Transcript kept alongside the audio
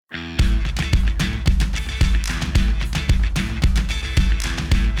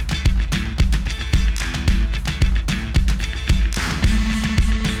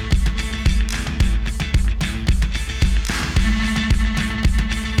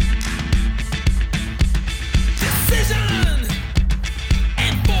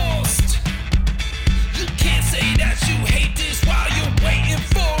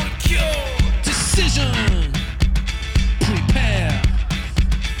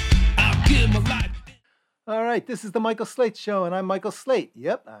All right, this is the Michael Slate Show, and I'm Michael Slate.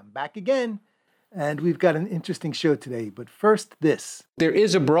 Yep, I'm back again. And we've got an interesting show today, but first this. There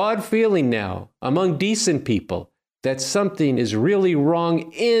is a broad feeling now among decent people that something is really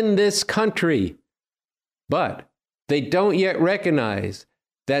wrong in this country. But they don't yet recognize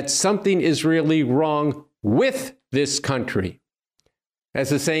that something is really wrong with this country. As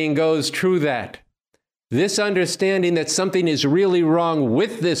the saying goes, true that. This understanding that something is really wrong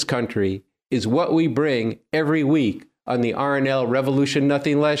with this country is what we bring every week on the RNL Revolution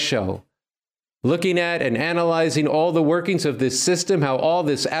Nothing Less show. Looking at and analyzing all the workings of this system, how all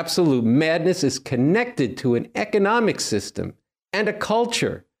this absolute madness is connected to an economic system and a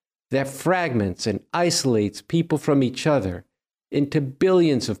culture that fragments and isolates people from each other into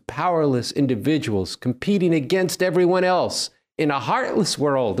billions of powerless individuals competing against everyone else in a heartless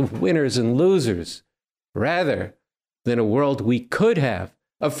world of winners and losers, rather than a world we could have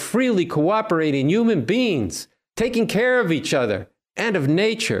of freely cooperating human beings, taking care of each other and of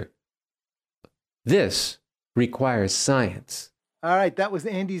nature. This requires science. All right, that was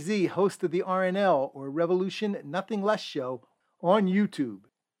Andy Z, host of the RNL, or Revolution Nothing Less show, on YouTube.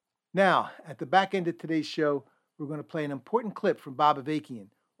 Now, at the back end of today's show, we're going to play an important clip from Bob Avakian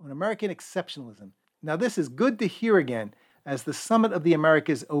on American exceptionalism. Now, this is good to hear again as the Summit of the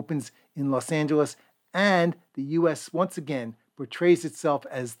Americas opens in Los Angeles and the U.S. once again portrays itself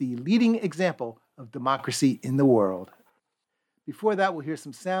as the leading example of democracy in the world. Before that, we'll hear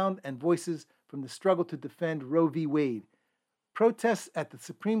some sound and voices from the struggle to defend Roe v. Wade, protests at the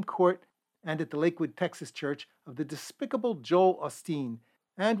Supreme Court and at the Lakewood, Texas Church of the despicable Joel Osteen,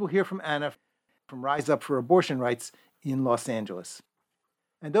 and we'll hear from Anna from Rise Up for Abortion Rights in Los Angeles.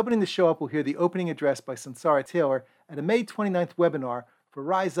 And opening the show up, we'll hear the opening address by Sansara Taylor at a May 29th webinar for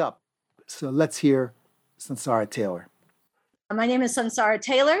Rise Up. So let's hear Sansara Taylor. My name is Sansara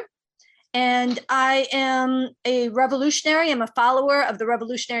Taylor, and I am a revolutionary. I'm a follower of the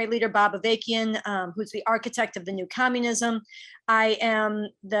revolutionary leader Bob Avakian, who's the architect of the new communism. I am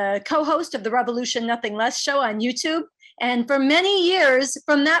the co-host of the Revolution Nothing Less show on YouTube. And for many years,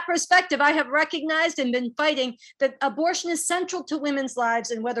 from that perspective, I have recognized and been fighting that abortion is central to women's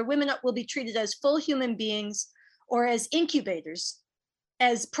lives and whether women will be treated as full human beings or as incubators,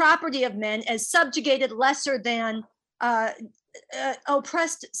 as property of men, as subjugated lesser than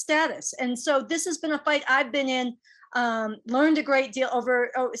oppressed status. And so this has been a fight I've been in, learned a great deal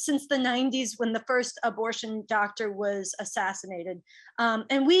since the 90s when the first abortion doctor was assassinated.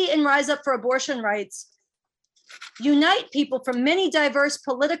 And we in Rise Up for Abortion Rights unite people from many diverse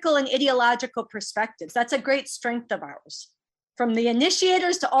political and ideological perspectives. That's a great strength of ours, from the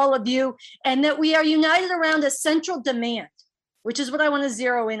initiators to all of you, and that we are united around a central demand, which is what I want to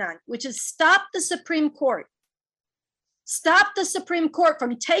zero in on, which is stop the Supreme Court. Stop the Supreme Court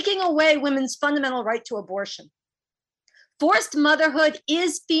from taking away women's fundamental right to abortion. Forced motherhood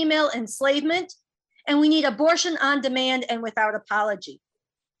is female enslavement, and we need abortion on demand and without apology.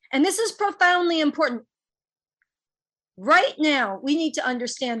 And this is profoundly important. Right now, we need to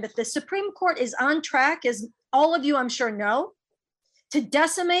understand that the Supreme Court is on track, as all of you I'm sure know, to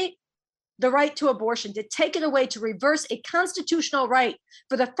decimate the right to abortion, to take it away, to reverse a constitutional right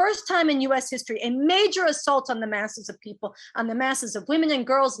for the first time in US history, a major assault on the masses of people, on the masses of women and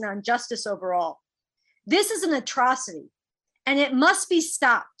girls, and on justice overall. This is an atrocity, and it must be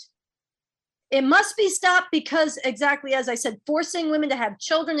stopped. It must be stopped because, exactly as I said, forcing women to have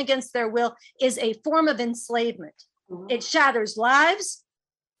children against their will is a form of enslavement. It shatters lives,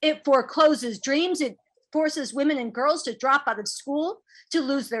 it forecloses dreams, it forces women and girls to drop out of school, to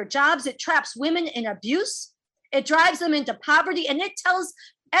lose their jobs. It traps women in abuse. It drives them into poverty. And it tells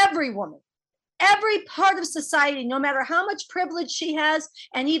every woman, every part of society, no matter how much privilege she has,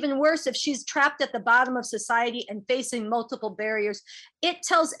 and even worse, if she's trapped at the bottom of society and facing multiple barriers, it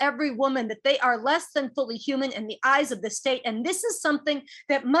tells every woman that they are less than fully human in the eyes of the state. And this is something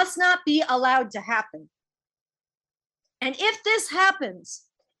that must not be allowed to happen. And if this happens,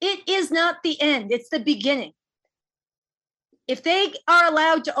 it is not the end, it's the beginning. If they are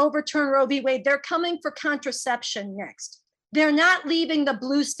allowed to overturn Roe v. Wade, they're coming for contraception next. They're not leaving the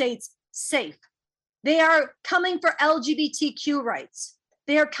blue states safe. They are coming for LGBTQ rights.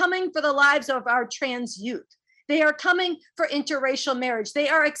 They are coming for the lives of our trans youth. They are coming for interracial marriage. They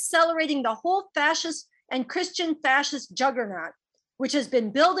are accelerating the whole fascist and Christian fascist juggernaut, which has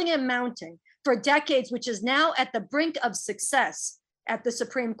been building and mounting for decades, which is now at the brink of success at the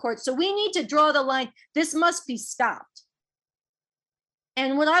Supreme Court. So we need to draw the line. This must be stopped.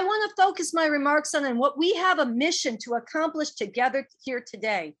 And what I want to focus my remarks on, and what we have a mission to accomplish together here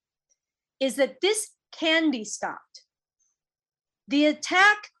today, is that this can be stopped. The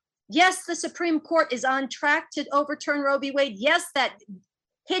attack Yes, the Supreme Court is on track to overturn Roe v. Wade. Yes, that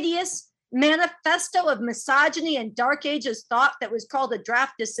hideous manifesto of misogyny and dark ages thought that was called a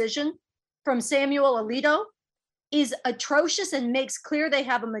draft decision from Samuel Alito is atrocious and makes clear they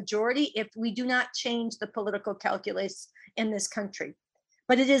have a majority if we do not change the political calculus in this country.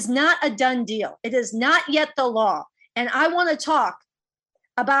 But it is not a done deal. It is not yet the law. And I want to talk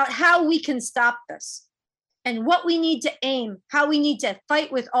about how we can stop this and what we need to aim, how we need to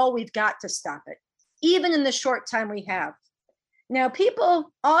fight with all we've got to stop it, even in the short time we have. Now,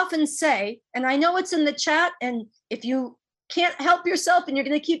 people often say, and I know it's in the chat, and if you can't help yourself and you're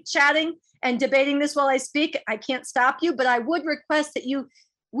going to keep chatting and debating this while I speak, I can't stop you, but I would request that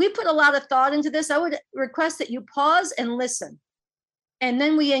we put a lot of thought into this. I would request that you pause and listen. And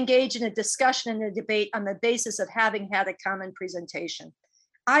then we engage in a discussion and a debate on the basis of having had a common presentation.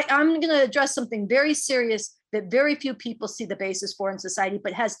 I'm going to address something very serious that very few people see the basis for in society,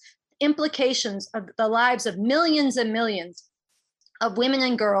 but has implications of the lives of millions and millions of women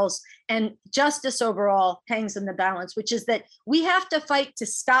and girls, and justice overall hangs in the balance, which is that we have to fight to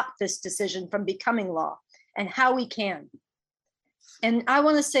stop this decision from becoming law, and how we can. And I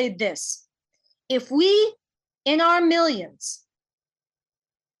want to say this: if we, in our millions,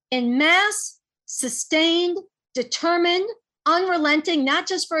 in mass, sustained, determined, unrelenting, not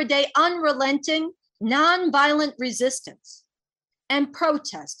just for a day, unrelenting, nonviolent resistance and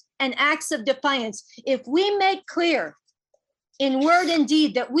protest and acts of defiance, if we make clear in word and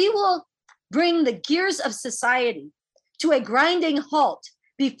deed that we will bring the gears of society to a grinding halt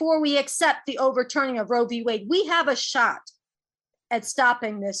before we accept the overturning of Roe v. Wade, we have a shot at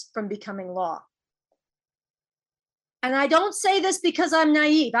stopping this from becoming law. And I don't say this because I'm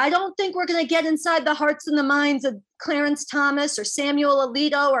naive. I don't think we're going to get inside the hearts and the minds of Clarence Thomas or Samuel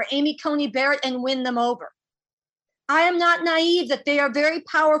Alito or Amy Coney Barrett and win them over. I am not naive that they are very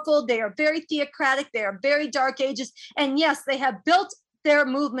powerful. They are very theocratic. They are very dark ages. And yes, they have built their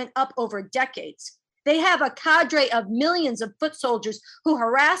movement up over decades. They have a cadre of millions of foot soldiers who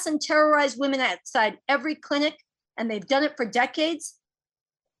harass and terrorize women outside every clinic, and they've done it for decades.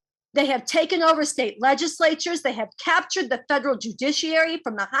 They have taken over state legislatures. They have captured the federal judiciary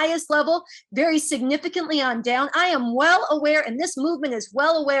from the highest level very significantly on down. I am well aware, and this movement is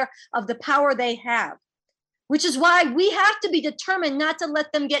well aware of the power they have, which is why we have to be determined not to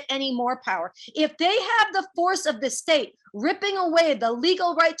let them get any more power. If they have the force of the state ripping away the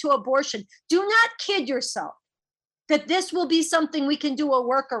legal right to abortion, do not kid yourself that this will be something we can do a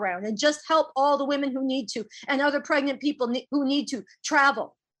workaround and just help all the women who need to and other pregnant people who need to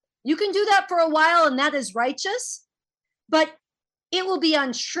travel. You can do that for a while, and that is righteous, but it will be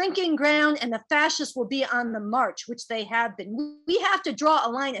on shrinking ground, and the fascists will be on the march, which they have been. We have to draw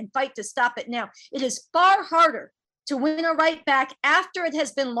a line and fight to stop it now. It is far harder to win a right back after it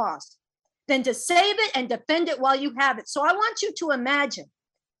has been lost than to save it and defend it while you have it. So I want you to imagine,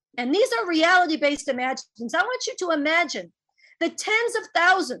 and these are reality-based imaginations, I want you to imagine the tens of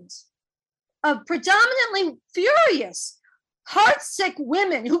thousands of predominantly furious, heartsick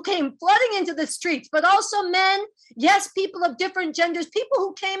women who came flooding into the streets, but also men, yes, people of different genders, people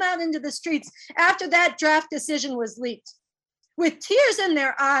who came out into the streets after that draft decision was leaked, with tears in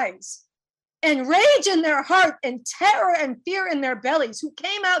their eyes and rage in their heart and terror and fear in their bellies, who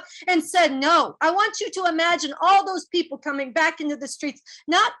came out and said no. I want you to imagine all those people coming back into the streets,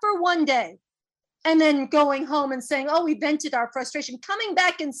 not for one day, and then going home and saying, oh, we vented our frustration, coming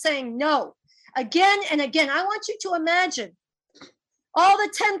back and saying no again and again. I want you to imagine all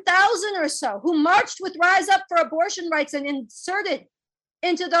the 10,000 or so who marched with Rise Up for Abortion Rights and inserted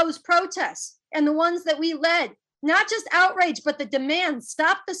into those protests, and the ones that we led, not just outrage, but the demand,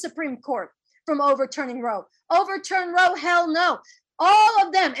 stop the Supreme Court from overturning Roe. Overturn Roe, hell no. All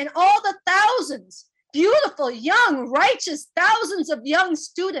of them and all the thousands, beautiful, young, righteous, thousands of young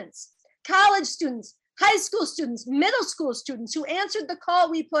students, college students, high school students, middle school students who answered the call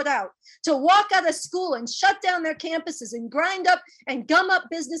we put out to walk out of school and shut down their campuses and grind up and gum up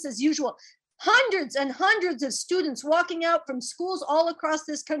business as usual. Hundreds and hundreds of students walking out from schools all across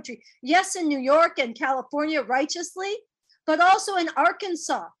this country. Yes, in New York and California, righteously, but also in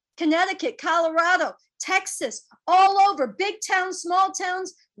Arkansas, Connecticut, Colorado, Texas, all over, big towns, small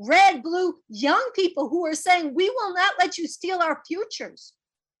towns, red, blue, young people who are saying, we will not let you steal our futures.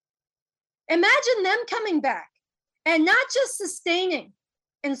 Imagine them coming back and not just sustaining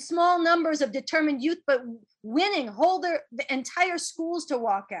in small numbers of determined youth, but winning the entire schools to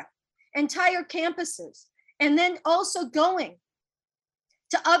walk out, entire campuses, and then also going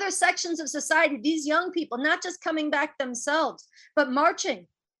to other sections of society, these young people, not just coming back themselves, but marching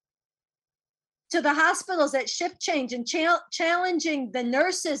to the hospitals at shift change and challenging the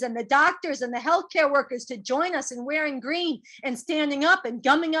nurses and the doctors and the healthcare workers to join us in wearing green and standing up and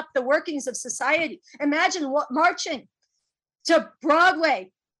gumming up the workings of society. Imagine what marching to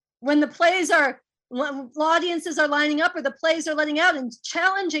Broadway when audiences are lining up or the plays are letting out, and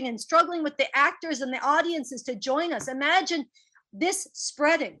challenging and struggling with the actors and the audiences to join us. Imagine this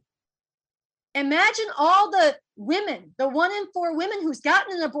spreading. Imagine all the women, the 1 in 4 women who's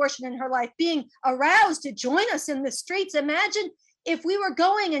gotten an abortion in her life, being aroused to join us in the streets. Imagine if we were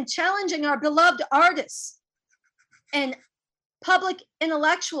going and challenging our beloved artists and public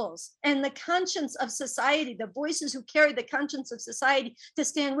intellectuals and the conscience of society, the voices who carry the conscience of society, to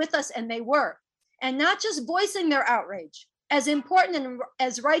stand with us, and they were. And not just voicing their outrage, as important and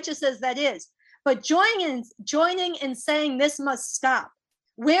as righteous as that is, but joining in saying this must stop.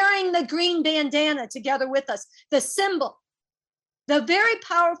 Wearing the green bandana together with us, the symbol, the very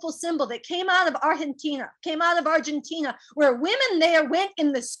powerful symbol that came out of Argentina, where women there went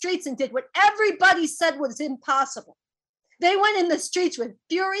in the streets and did what everybody said was impossible. They went in the streets with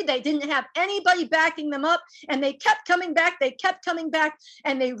fury. They didn't have anybody backing them up, and they kept coming back.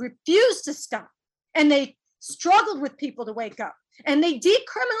 And they refused to stop. And they struggled with people to wake up. And they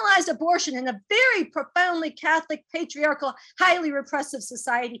decriminalized abortion in a very profoundly Catholic, patriarchal, highly repressive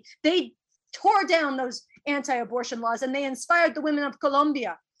society. They tore down those anti-abortion laws, and they inspired the women of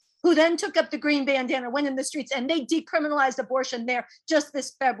Colombia, who then took up the green bandana, went in the streets, and they decriminalized abortion there just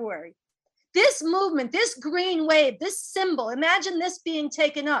this February. This movement, this green wave, this symbol, imagine this being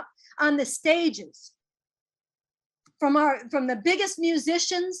taken up on the stages from the biggest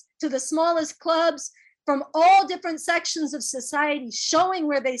musicians to the smallest clubs, from all different sections of society, showing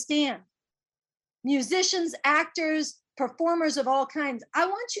where they stand. Musicians, actors, performers of all kinds. I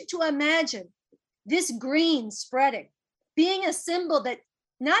want you to imagine this green spreading, being a symbol that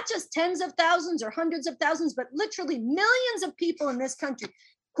not just tens of thousands or hundreds of thousands, but literally millions of people in this country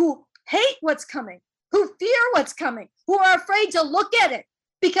who hate what's coming, who fear what's coming, who are afraid to look at it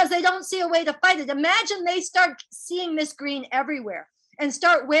because they don't see a way to fight it. Imagine they start seeing this green everywhere and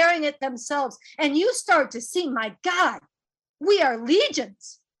start wearing it themselves. And you start to see, my God, we are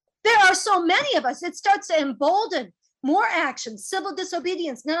legions. There are so many of us. It starts to embolden more action, civil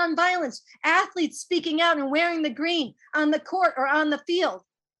disobedience, nonviolence, athletes speaking out and wearing the green on the court or on the field.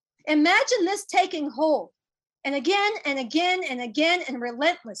 Imagine this taking hold, and again and again and again and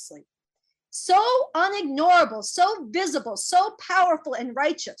relentlessly. So unignorable, so visible, so powerful and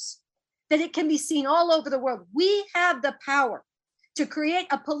righteous that it can be seen all over the world. We have the power to create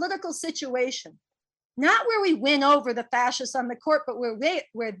a political situation, not where we win over the fascists on the court, but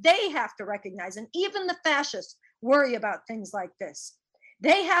where they have to recognize, and even the fascists worry about things like this.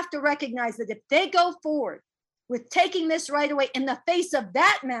 They have to recognize that if they go forward with taking this right away in the face of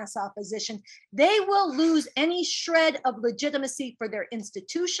that mass opposition, they will lose any shred of legitimacy for their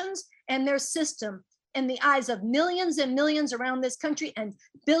institutions and their system in the eyes of millions and millions around this country and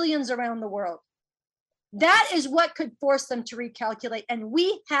billions around the world. That is what could force them to recalculate. And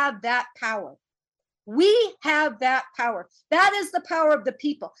we have that power. We have that power. That is the power of the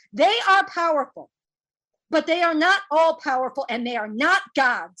people. They are powerful, but they are not all powerful, and they are not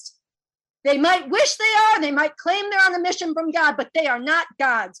gods. They might wish they are, they might claim they're on a mission from God, but they are not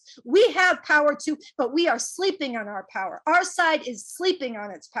gods. We have power too, but we are sleeping on our power. Our side is sleeping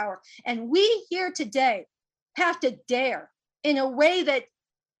on its power. And we here today have to dare in a way that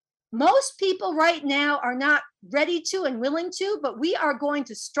most people right now are not ready to and willing to, but we are going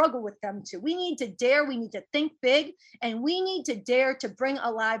to struggle with them too. We need to dare, we need to think big, and we need to dare to bring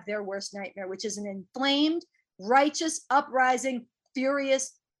alive their worst nightmare, which is an inflamed, righteous, uprising,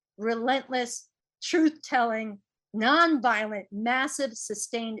 furious, relentless, truth-telling, nonviolent, massive,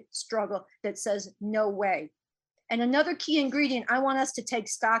 sustained struggle that says no way. And another key ingredient I want us to take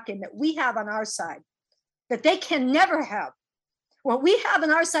stock in that we have on our side, that they can never have. What we have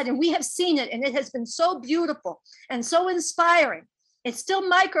on our side, and we have seen it, and it has been so beautiful and so inspiring. It's still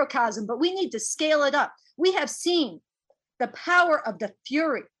microcosm, but we need to scale it up. We have seen the power of the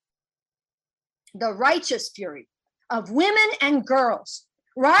fury, the righteous fury of women and girls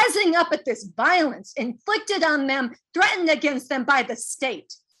rising up at this violence inflicted on them, threatened against them by the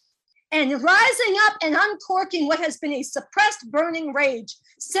state, and rising up and uncorking what has been a suppressed burning rage,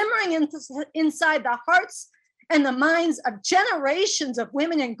 simmering inside the hearts and the minds of generations of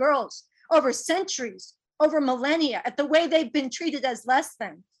women and girls over centuries, over millennia, at the way they've been treated as less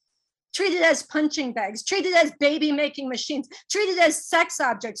than, treated as punching bags, treated as baby-making machines, treated as sex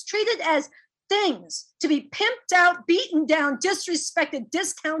objects, treated as things to be pimped out, beaten down, disrespected,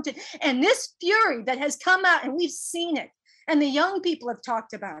 discounted. And this fury that has come out, and we've seen it, and the young people have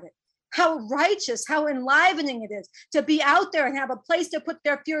talked about it. how righteous, how enlivening it is to be out there and have a place to put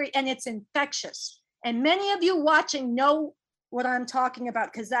their fury, and it's infectious. And many of you watching know what I'm talking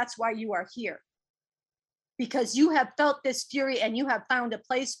about, because that's why you are here. Because you have felt this fury and you have found a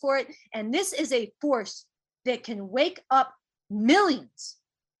place for it. And this is a force that can wake up millions.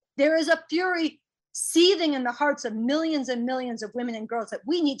 There is a fury seething in the hearts of millions and millions of women and girls that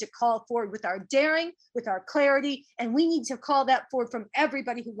we need to call forward with our daring, with our clarity, and we need to call that forward from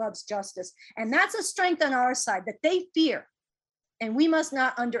everybody who loves justice. And that's a strength on our side that they fear, and we must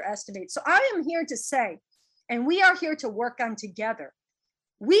not underestimate. So I am here to say, and we are here to work on together.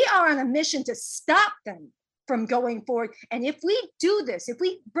 We are on a mission to stop them from going forward. And if we do this, if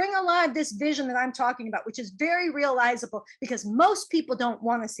we bring alive this vision that I'm talking about, which is very realizable, because most people don't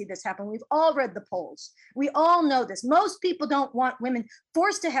want to see this happen. We've all read the polls. We all know this. Most people don't want women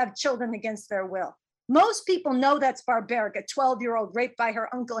forced to have children against their will. Most people know that's barbaric, a 12-year-old raped by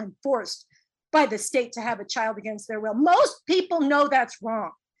her uncle and forced by the state to have a child against their will. Most people know that's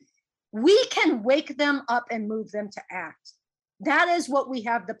wrong. We can wake them up and move them to act. That is what we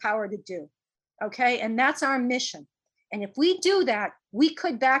have the power to do. Okay, and that's our mission. And if we do that, we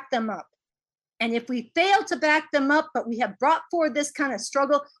could back them up. And if we fail to back them up, but we have brought forward this kind of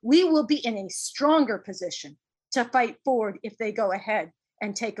struggle, we will be in a stronger position to fight forward if they go ahead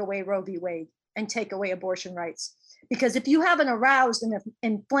and take away Roe v. Wade and take away abortion rights. Because if you have an aroused and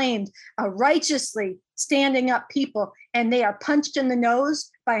inflamed, righteously standing up people, and they are punched in the nose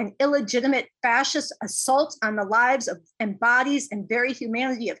by an illegitimate fascist assault on the lives of and bodies and very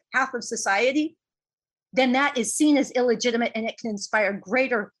humanity of half of society, then that is seen as illegitimate, and it can inspire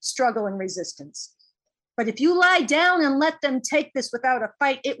greater struggle and resistance. But if you lie down and let them take this without a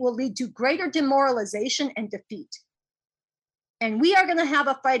fight, it will lead to greater demoralization and defeat. And we are going to have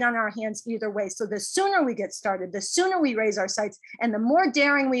a fight on our hands either way. So the sooner we get started, the sooner we raise our sights, and the more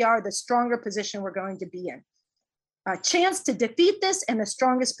daring we are, the stronger position we're going to be in. A chance to defeat this, and the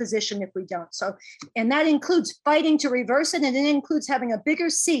strongest position if we don't. So, and that includes fighting to reverse it, and it includes having a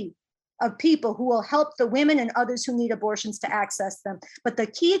bigger sea of people who will help the women and others who need abortions to access them. But the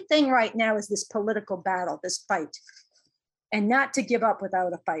key thing right now is this political battle, this fight, and not to give up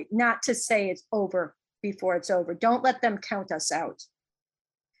without a fight, not to say it's over before it's over. Don't let them count us out.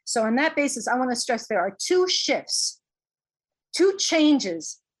 So on that basis, I want to stress there are two shifts, two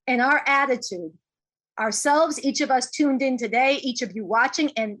changes in our attitude, ourselves, each of us tuned in today, each of you watching,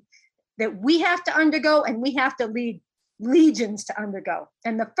 and that we have to undergo, and we have to lead legions to undergo.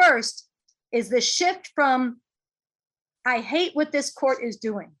 And the first is the shift from, I hate what this court is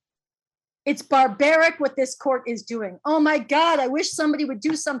doing. It's barbaric what this court is doing. Oh my God, I wish somebody would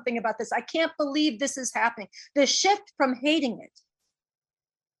do something about this. I can't believe this is happening. The shift from hating it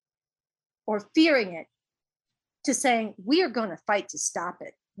or fearing it to saying, we are going to fight to stop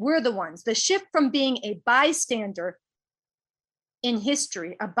it. We're the ones. The shift from being a bystander in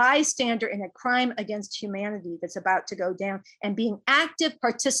history, a bystander in a crime against humanity that's about to go down, and being active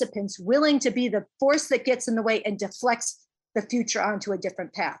participants willing to be the force that gets in the way and deflects the future onto a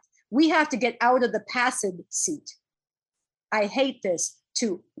different path. We have to get out of the passive seat. I hate this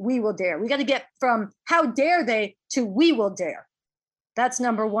to we will dare. We got to get from how dare they to we will dare. That's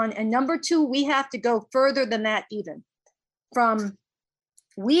number one. And number two, we have to go further than that even. From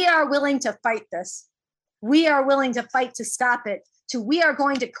we are willing to fight this, we are willing to fight to stop it, to we are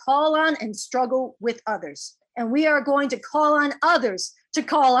going to call on and struggle with others. And we are going to call on others to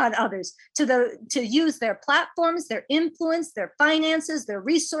call on others to use their platforms, their influence, their finances, their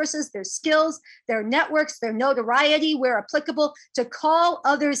resources, their skills, their networks, their notoriety where applicable, to call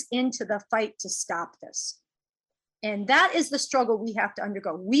others into the fight to stop this. And that is the struggle we have to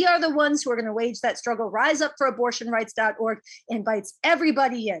undergo. We are the ones who are going to wage that struggle. RiseUpForAbortionRights.org invites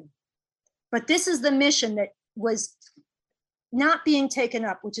everybody in. But this is the mission that was not being taken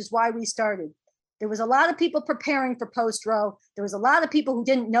up, which is why we started. There was a lot of people preparing for post-Roe. There was a lot of people who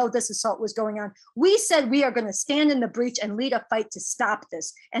didn't know this assault was going on. We said we are going to stand in the breach and lead a fight to stop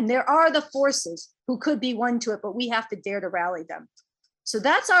this. And there are the forces who could be won to it, but we have to dare to rally them. So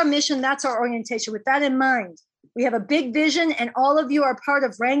that's our mission. That's our orientation. With that in mind, we have a big vision, and all of you are part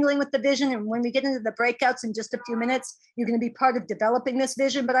of wrangling with the vision. And when we get into the breakouts in just a few minutes, you're going to be part of developing this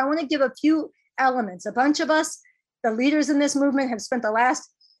vision. But I want to give a few elements. A bunch of us, the leaders in this movement, have spent the last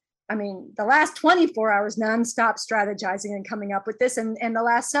 24 hours nonstop strategizing and coming up with this, and the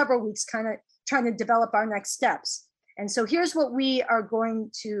last several weeks kind of trying to develop our next steps. And so here's what we are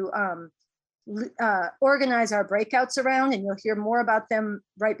going to organize our breakouts around, and you'll hear more about them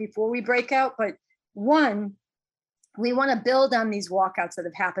right before we break out. But one, we want to build on these walkouts that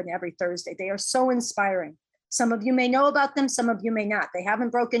have happened every Thursday. They are so inspiring. Some of you may know about them, some of you may not. They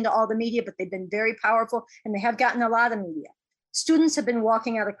haven't broken into all the media, but they've been very powerful and they have gotten a lot of media. Students have been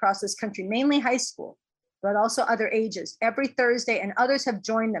walking out across this country, mainly high school, but also other ages, every Thursday, and others have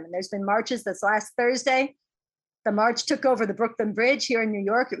joined them. And there's been marches. This last Thursday, the march took over the Brooklyn Bridge here in New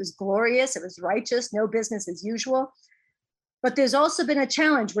York. It was glorious. It was righteous, no business as usual. But there's also been a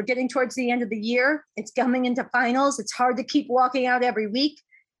challenge. We're getting towards the end of the year. It's coming into finals. It's hard to keep walking out every week.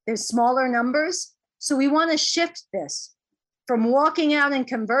 There's smaller numbers. So we want to shift this from walking out and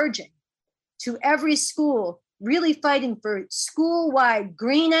converging to every school really fighting for school-wide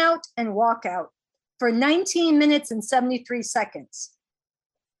green out and walkout for 19 minutes and 73 seconds,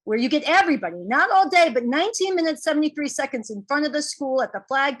 where you get everybody, not all day, but 19 minutes, 73 seconds in front of the school at the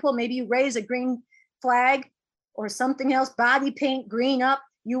flagpole. Maybe you raise a green flag or something else, body paint, green up.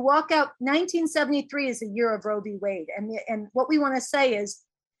 You walk out. 1973 is the year of Roe v. Wade. And what we want to say is,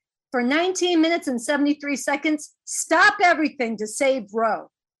 for 19 minutes and 73 seconds, stop everything to save Roe.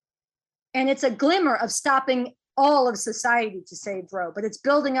 And it's a glimmer of stopping all of society to save Roe, but it's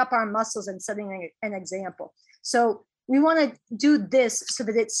building up our muscles and setting an example. So we want to do this so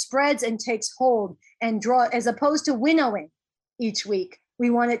that it spreads and takes hold and draw, as opposed to winnowing each week. We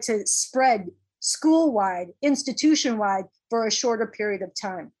want it to spread school-wide, institution-wide for a shorter period of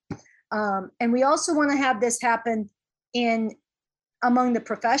time. And we also want to have this happen among the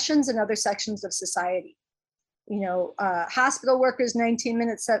professions and other sections of society. Hospital workers, 19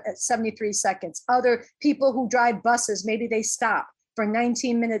 minutes, 73 seconds. Other people who drive buses, maybe they stop for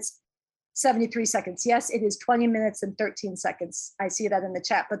 19 minutes, 73 seconds. Yes, it is 20 minutes and 13 seconds. I see that in the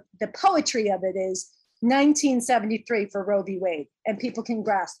chat, but the poetry of it is 1973 for Roe v. Wade, and people can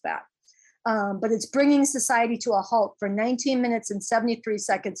grasp that. But it's bringing society to a halt for 19 minutes and 73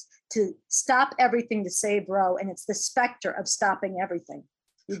 seconds to stop everything to save Roe, and it's the specter of stopping everything.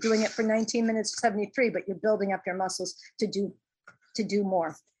 You're doing it for 19 minutes 73, but you're building up your muscles to do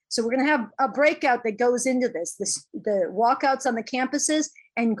more. So we're going to have a breakout that goes into the walkouts on the campuses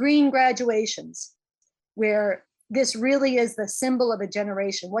and green graduations, where this really is the symbol of a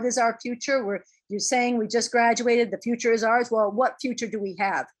generation. What is our future? You're saying we just graduated, the future is ours. Well, what future do we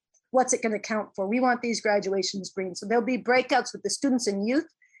have? What's it going to count for? We want these graduations green. So there'll be breakouts with the students and youth,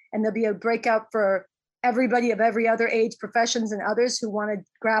 and there'll be a breakout for everybody of every other age, professions, and others who want to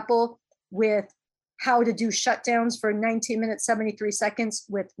grapple with how to do shutdowns for 19 minutes, 73 seconds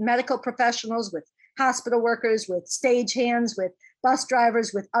with medical professionals, with hospital workers, with stagehands, with bus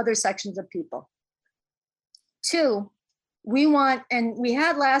drivers, with other sections of people. 2, we want, and we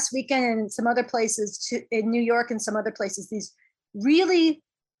had last weekend and in some other places in New York and some other places, these really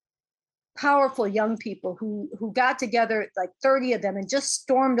powerful young people who got together, like 30 of them, and just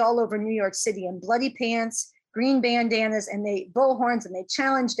stormed all over New York City in bloody pants, green bandanas, and bullhorns, and they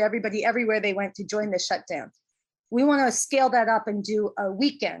challenged everybody everywhere they went to join the shutdown. We want to scale that up and do a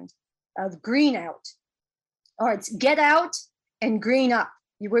weekend of green out, or it's get out and green up,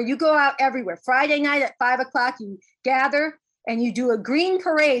 where you go out everywhere. Friday night at 5 o'clock, you gather and you do a green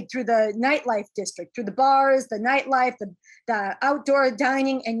parade through the nightlife district, through the bars, the nightlife, the outdoor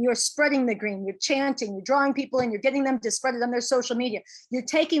dining, and you're spreading the green. You're chanting, you're drawing people in, you're getting them to spread it on their social media. You're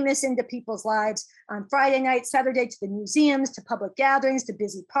taking this into people's lives on Friday night, Saturday, to the museums, to public gatherings, to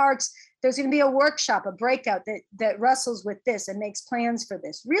busy parks. There's going to be a workshop, a breakout that wrestles with this and makes plans for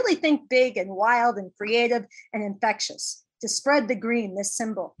this. Really think big and wild and creative and infectious to spread the green, this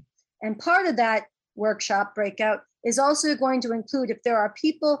symbol. And part of that workshop breakout is also going to include, if there are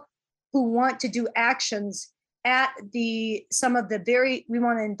people who want to do actions at we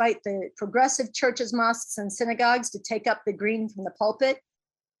want to invite the progressive churches, mosques, and synagogues to take up the green from the pulpit,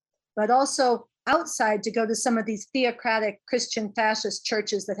 but also outside to go to some of these theocratic Christian fascist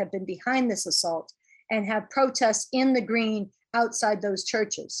churches that have been behind this assault and have protests in the green outside those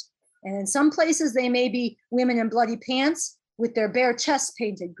churches. And in some places, they may be women in bloody pants with their bare chests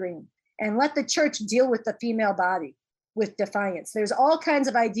painted green, and let the church deal with the female body with defiance. There's all kinds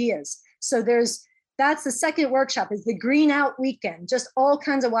of ideas. So that's the second workshop, is the green out weekend, just all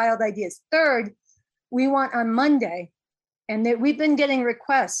kinds of wild ideas. Third, we want on Monday, and we've been getting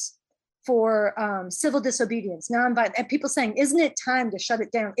requests for civil disobedience, nonviolent, and people saying, isn't it time to shut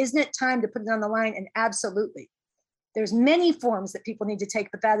it down? Isn't it time to put it on the line? And absolutely. There's many forms that people need to take,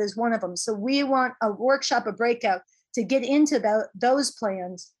 but that is one of them. So we want a workshop, a breakout to get into those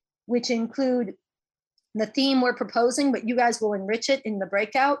plans, which include the theme we're proposing, but you guys will enrich it in the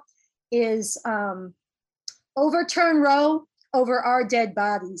breakout, is overturn Roe over our dead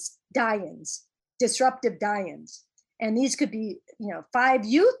bodies, die-ins, disruptive die-ins. And these could be, 5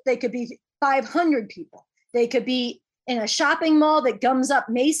 youth, they could be 500 people. They could be in a shopping mall that gums up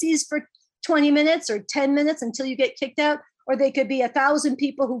Macy's for 20 minutes or 10 minutes until you get kicked out, or they could be 1,000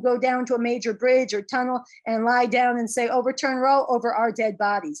 people who go down to a major bridge or tunnel and lie down and say, overturn Roe over our dead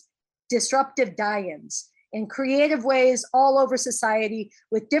bodies. Disruptive die-ins in creative ways all over society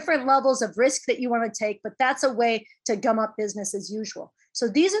with different levels of risk that you want to take, but that's a way to gum up business as usual. So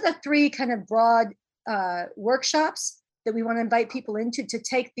these are the three kind of broad workshops that we want to invite people into, to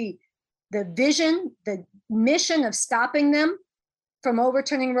take the vision, the mission of stopping them from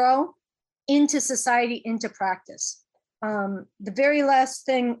overturning Roe into society, into practice. The very last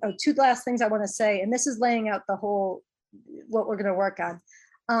thing, or two last things I want to say, and this is laying out the whole, what we're going to work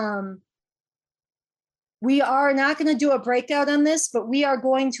on. We are not going to do a breakout on this, but we are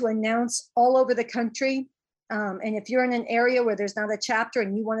going to announce all over the country. And if you're in an area where there's not a chapter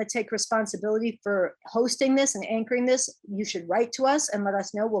and you want to take responsibility for hosting this and anchoring this, you should write to us and let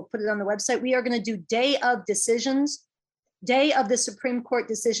us know. We'll put it on the website. We are going to do day of decisions, day of the Supreme Court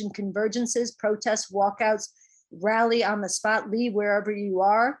decision convergences, protests, walkouts, rally on the spot, leave wherever you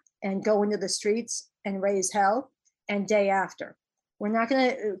are and go into the streets and raise hell, and day after. We're not going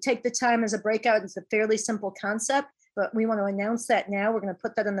to take the time as a breakout. It's a fairly simple concept, but we want to announce that now. We're going to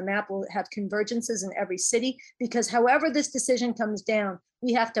put that on the map. We'll have convergences in every city, because however this decision comes down,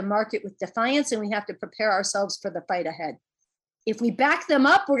 we have to mark it with defiance and we have to prepare ourselves for the fight ahead. If we back them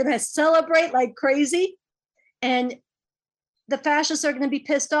up, we're going to celebrate like crazy, and the fascists are going to be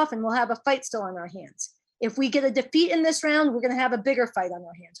pissed off and we'll have a fight still on our hands. If we get a defeat in this round, we're going to have a bigger fight on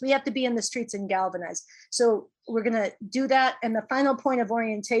our hands. We have to be in the streets and galvanize. So we're going to do that. And the final point of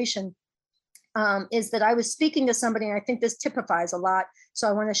orientation is that I was speaking to somebody, and I think this typifies a lot, so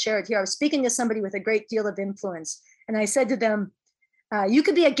I want to share it here. I was speaking to somebody with a great deal of influence, and I said to them, you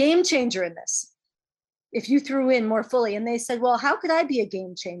could be a game changer in this if you threw in more fully. And they said, well, how could I be a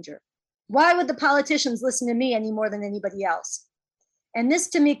game changer? Why would the politicians listen to me any more than anybody else? And this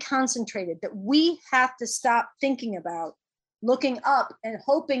to me concentrated that we have to stop thinking about looking up and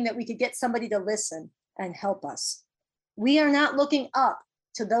hoping that we could get somebody to listen and help us. We are not looking up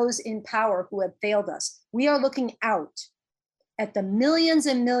to those in power who have failed us. We are looking out at the millions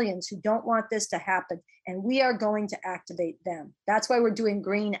and millions who don't want this to happen, and we are going to activate them. That's why we're doing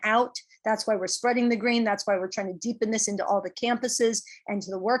Green Out. That's why we're spreading the green. That's why we're trying to deepen this into all the campuses and to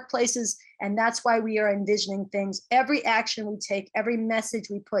the workplaces. And that's why we are envisioning things. Every action we take, every message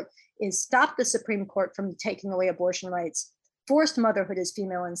we put is stop the Supreme Court from taking away abortion rights. Forced motherhood is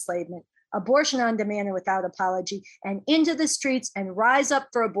female enslavement. Abortion on demand and without apology, and into the streets and rise up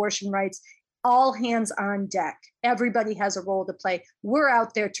for abortion rights. All hands on deck. Everybody has a role to play. We're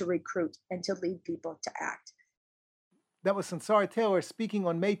out there to recruit and to lead people to act. That was Sansara Taylor speaking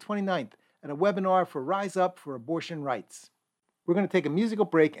on May 29th at a webinar for Rise Up for Abortion Rights. We're going to take a musical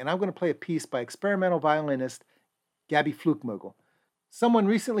break, and I'm going to play a piece by experimental violinist Gabby Flukmogel. Someone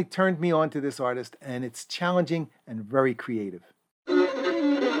recently turned me on to this artist, and it's challenging and very creative.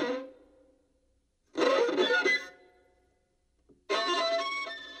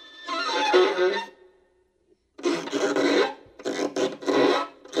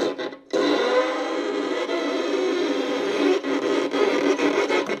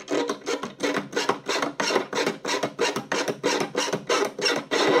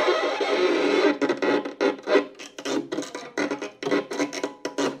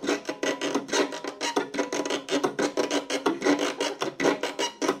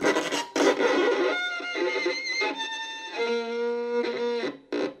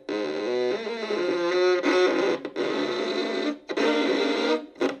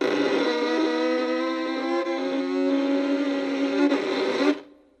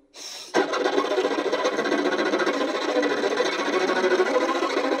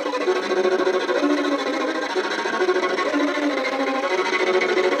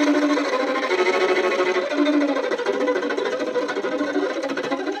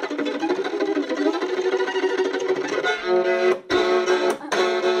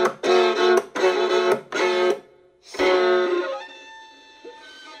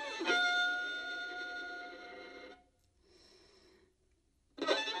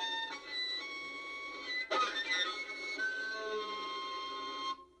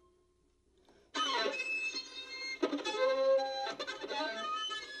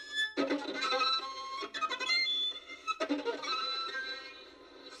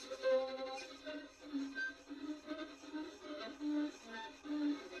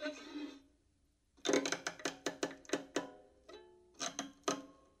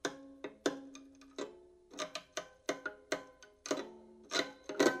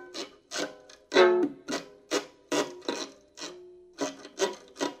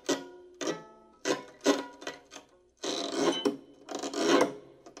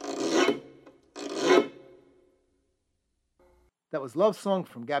 That was Love Song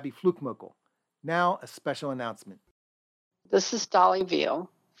from Gabby Flukmuckel. Now, a special announcement. This is Dolly Veal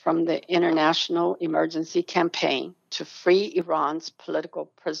from the International Emergency Campaign to Free Iran's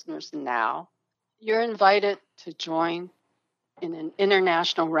Political Prisoners Now. You're invited to join in an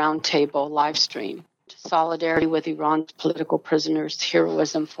international roundtable live stream to solidarity with Iran's political prisoners,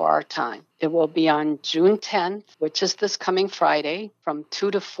 heroism for our time. It will be on June 10th, which is this coming Friday, from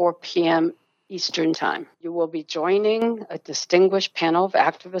 2 to 4 p.m. Eastern Time. You will be joining a distinguished panel of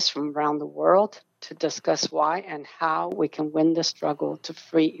activists from around the world to discuss why and how we can win the struggle to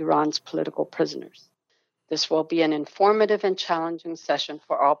free Iran's political prisoners. This will be an informative and challenging session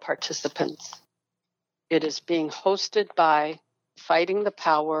for all participants. It is being hosted by Fighting the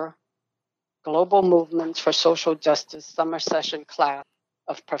Power Global Movements for Social Justice Summer Session class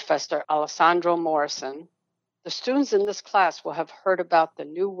of Professor Alessandro Morrison. The students in this class will have heard about the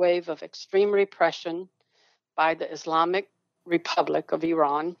new wave of extreme repression by the Islamic Republic of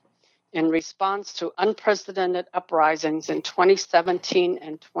Iran in response to unprecedented uprisings in 2017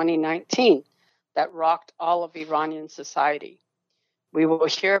 and 2019 that rocked all of Iranian society. We will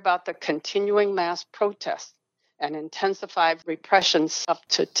hear about the continuing mass protests and intensified repressions up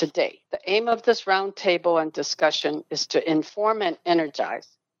to today. The aim of this roundtable and discussion is to inform and energize,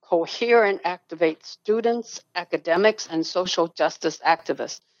 cohere and activate students, academics, and social justice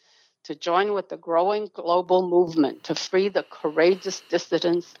activists to join with the growing global movement to free the courageous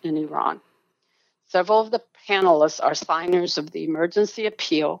dissidents in Iran. Several of the panelists are signers of the emergency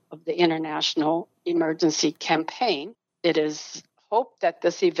appeal of the International Emergency Campaign. It is hoped that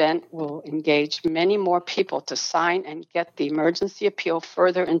this event will engage many more people to sign and get the emergency appeal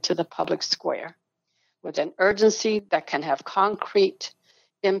further into the public square with an urgency that can have concrete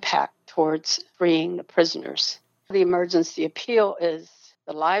impact towards freeing the prisoners. The emergency appeal is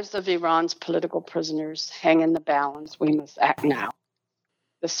the lives of Iran's political prisoners hang in the balance. We must act now.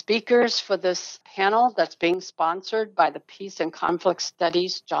 The speakers for this panel that's being sponsored by the Peace and Conflict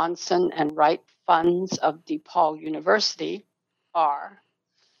Studies Johnson and Wright Funds of DePaul University are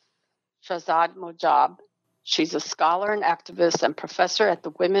Shahzad Mojab. She's a scholar and activist and professor at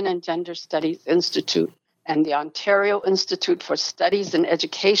the Women and Gender Studies Institute and the Ontario Institute for Studies in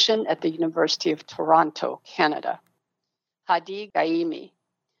Education at the University of Toronto, Canada. Hadi Gaimi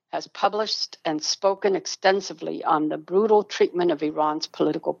has published and spoken extensively on the brutal treatment of Iran's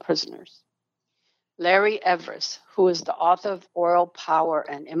political prisoners. Larry Evers, who is the author of Oil, Power,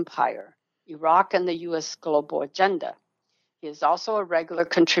 and Empire, Iraq and the U.S. Global Agenda. He is also a regular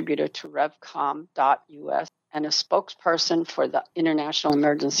contributor to revcom.us and a spokesperson for the International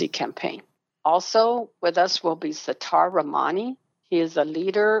Emergency Campaign. Also with us will be Sattar Rahmani. He is a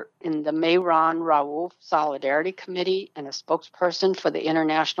leader in the Mehran Raouf Solidarity Committee and a spokesperson for the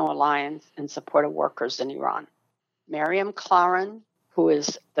International Alliance in Support of Workers in Iran. Mariam Claren, who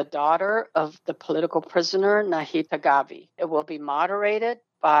is the daughter of the political prisoner Nahid Tagavi. It will be moderated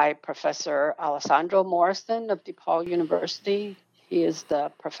by Professor Alessandro Morrison of DePaul University. He is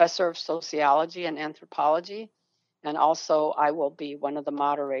the professor of sociology and anthropology, and also I will be one of the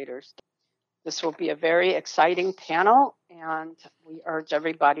moderators. This will be a very exciting panel, and we urge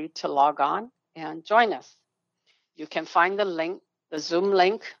everybody to log on and join us. You can find the link, the Zoom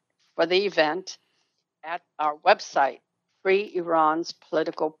link for the event at our website,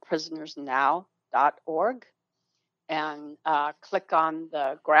 freeiran'spoliticalprisonersnow.org, and click on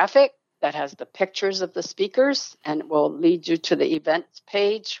the graphic that has the pictures of the speakers, and it will lead you to the events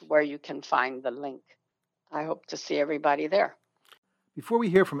page where you can find the link. I hope to see everybody there. Before we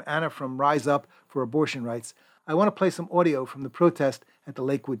hear from Anna from Rise Up for Abortion Rights, I want to play some audio from the protest at the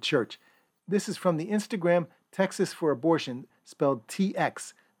Lakewood Church. This is from the Instagram Texas for Abortion, spelled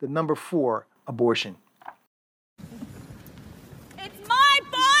TX, the number 4, abortion. It's my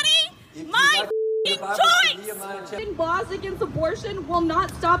body, my choice! Laws against abortion will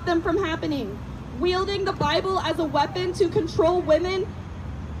not stop them from happening. Wielding the Bible as a weapon to control women's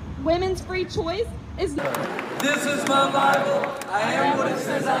free choice is... This is my Bible. I am what it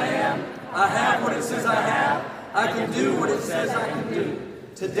says I am. I have what it says I have. I can do what it says I can do.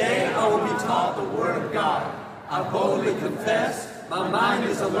 Today I will be taught the Word of God. I boldly confess. My mind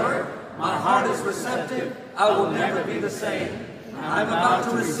is alert. My heart is receptive. I will never be the same. I am about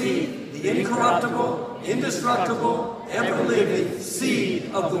to receive the incorruptible, indestructible, ever-living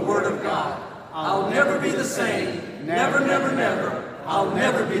seed of the Word of God. I'll never be the same. Never, never, never. I'll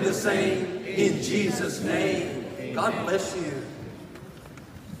never be the same. In Jesus' name. God bless you.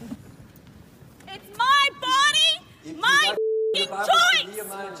 It's my body, my choice.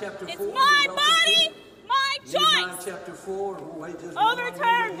 It's my body, my choice. Chapter 4.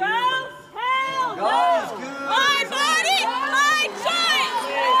 Overturn, girls. Hey! God is good. My body, my choice.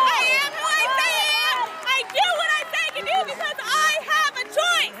 I am who I say I am. I do what I say I can do because I have a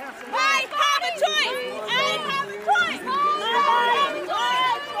choice. I have a choice. I have a choice. I have a choice.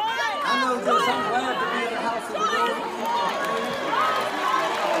 I know this. I'm glad to be in the house of the Lord.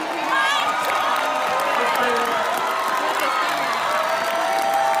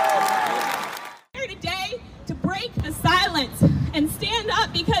 Here today to break the silence and stand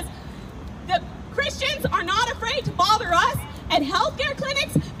up because the Christians are not afraid to bother us at healthcare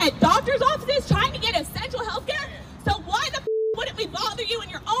clinics, at doctors' offices, trying to get essential healthcare. So why the wouldn't we bother you in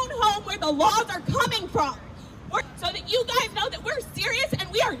your own home where the laws are coming from? So that you guys know that we're serious and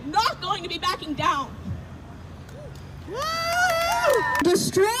we are not going to be backing down.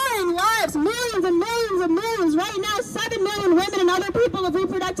 Destroying lives, millions and millions and millions. Right now, 7 million women and other people of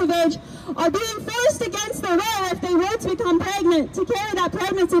reproductive age are being forced against their will if they were to become pregnant, to carry that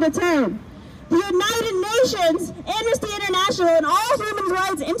pregnancy to term. The United Nations, Amnesty International, and all human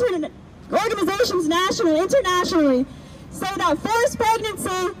rights organizations nationally, internationally, say that forced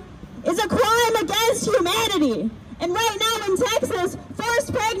pregnancy is a crime against humanity. And right now in Texas,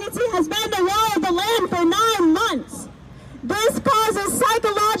 forced pregnancy has been the law of the land for 9 months. This causes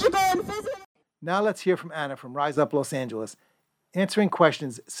psychological and physical... Now let's hear from Anna from Rise Up Los Angeles, answering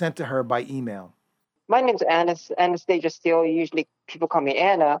questions sent to her by email. My name's Anastasia Steele. Usually people call me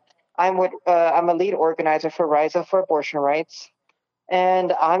Anna. I'm a lead organizer for Rise Up for Abortion Rights.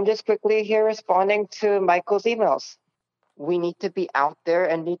 And I'm just quickly here responding to Michael's emails. We need to be out there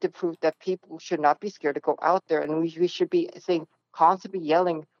and need to prove that people should not be scared to go out there. And we should be saying, constantly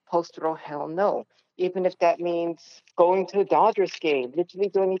yelling, post-Roe, hell no. Even if that means going to a Dodgers game, literally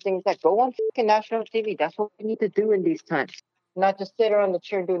doing anything like that. Go on fucking national TV. That's what we need to do in these times. Not just sit around the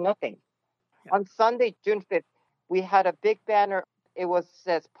chair and do nothing. Yeah. On Sunday, June 5th, we had a big banner. It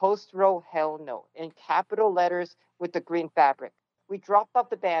says post-Roe, hell no, in capital letters with the green fabric. We dropped off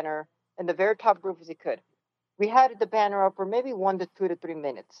the banner in the very top group as we could. We had the banner up for maybe 1 to 2 to 3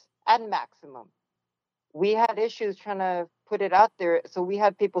 minutes at maximum. We had issues trying to put it out there. So we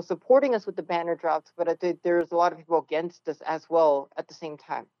had people supporting us with the banner drops, but I think there's a lot of people against us as well at the same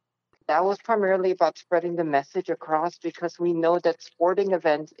time. That was primarily about spreading the message across because we know that sporting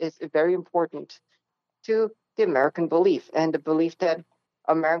events is very important to the American belief and the belief that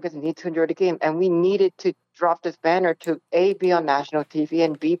Americans need to enjoy the game. And we needed to drop this banner to A, be on national TV,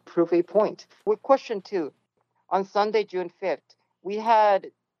 and B, prove a point. With question 2, on Sunday, June 5th, we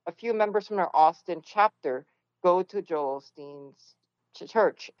had a few members from our Austin chapter go to Joel Osteen's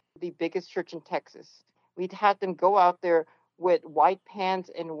church, the biggest church in Texas. We'd had them go out there with white pants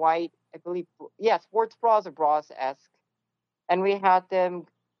and white, I believe, sports bras or bras-esque. And we had them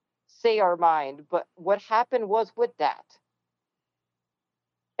say our mind. But what happened was with that,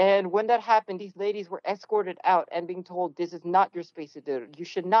 and when that happened, these ladies were escorted out and being told, this is not your space to do it. You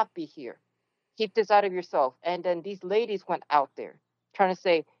should not be here. Keep this out of yourself. And then these ladies went out there trying to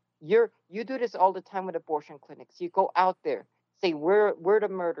say, you do this all the time with abortion clinics. You go out there, say we're the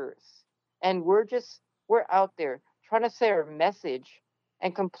murderers. And we're out there trying to say our message,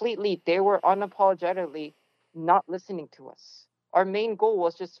 and completely they were unapologetically not listening to us. Our main goal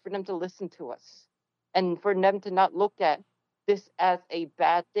was just for them to listen to us and for them to not look at this as a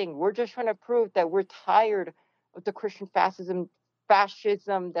bad thing. We're just trying to prove that we're tired of the Christian fascism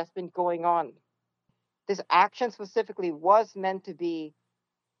that's been going on. This action specifically was meant to be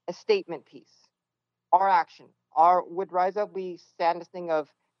a statement piece. Our action, with Rise Up, we stand this thing of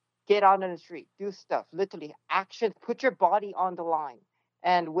get out on the street, do stuff, literally action, put your body on the line.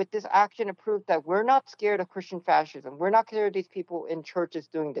 And with this action, it proved that we're not scared of Christian fascism. We're not scared of these people in churches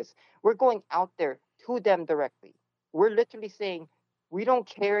doing this. We're going out there to them directly. We're literally saying, we don't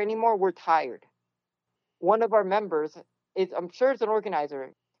care anymore. We're tired. One of our members I'm sure it's an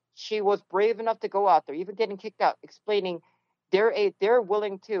organizer. She was brave enough to go out there, even getting kicked out, explaining they're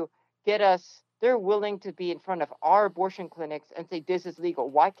willing to get us. They're willing to be in front of our abortion clinics and say, this is legal.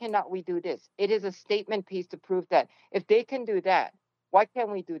 Why cannot we do this? It is a statement piece to prove that if they can do that, why can't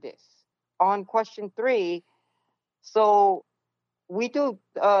we do this? On question 3, so we do,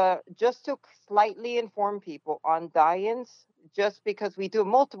 just to slightly inform people on die-ins, just because we do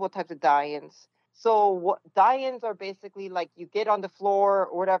multiple types of die-ins. So die-ins are basically like you get on the floor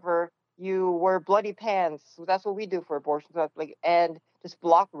or whatever, you wear bloody pants. So that's what we do for abortions, and just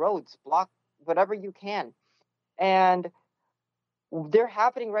block roads, block whatever you can. And they're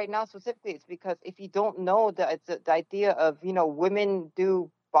happening right now specifically. It's because if you don't know that it's the idea of, women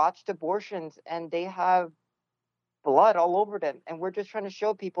do botched abortions and they have blood all over them. And we're just trying to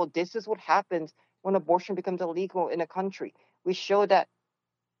show people this is what happens when abortion becomes illegal in a country. We show that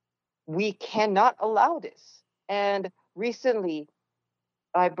We cannot allow this. And recently,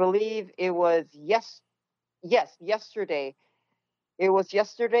 I believe it was yesterday. It was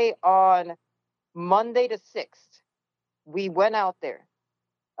yesterday on Monday the 6th. We went out there.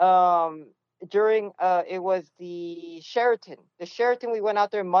 Um, during it was the Sheraton. The Sheraton, we went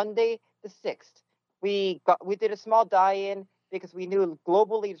out there Monday the 6th. We did a small die-in because we knew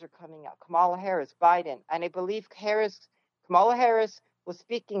global leaders are coming out. Kamala Harris, Biden, and I believe Kamala Harris was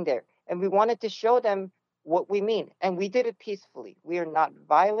speaking there, and we wanted to show them what we mean, and we did it peacefully. We are not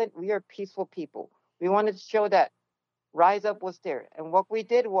violent. We are peaceful people. We wanted to show that Rise Up was there, and what we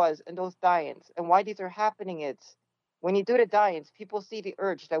did was in those die-ins, and why these are happening is when you do the die-ins, people see the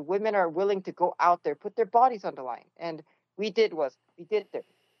urge that women are willing to go out there, put their bodies on the line, and we did there.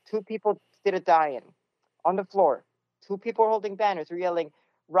 Two people did a die-in on the floor. Two people holding banners were yelling,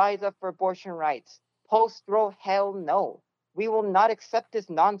 "Rise up for abortion rights. Post-Roe, hell no. We will not accept this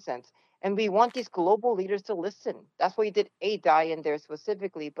nonsense." And we want these global leaders to listen. That's why we did a die-in there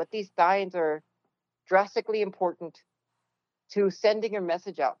specifically. But these die-ins are drastically important to sending your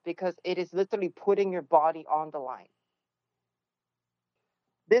message out because it is literally putting your body on the line.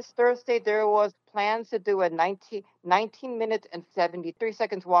 This Thursday, there was plans to do a 19 minutes and 73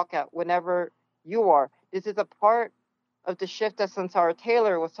 seconds walkout whenever you are. This is a part of the shift that Sansara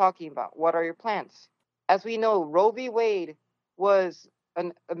Taylor was talking about. What are your plans? As we know, Roe v. Wade was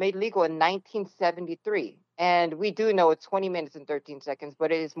made legal in 1973. And we do know it's 20 minutes and 13 seconds,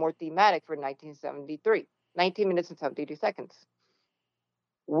 but it is more thematic for 1973. 19 minutes and 73 seconds.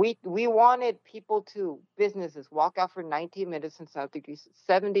 We wanted businesses walk out for 19 minutes and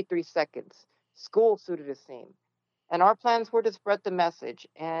 73 seconds. Schools do the same. And our plans were to spread the message,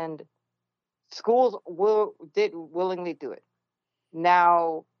 and schools did willingly do it.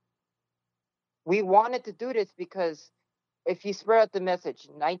 Now, we wanted to do this because if you spread out the message,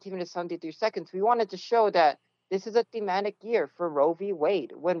 19 minutes, 73 seconds, we wanted to show that this is a thematic year for Roe v.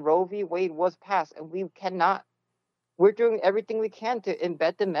 Wade, when Roe v. Wade was passed, and we're doing everything we can to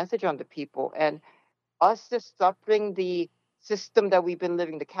embed the message on the people. And us disrupting the system that we've been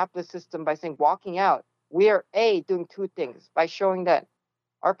living, the capitalist system, by saying walking out, we are doing two things by showing that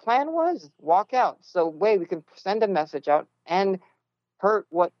our plan was walk out. So we can send a message out and hurt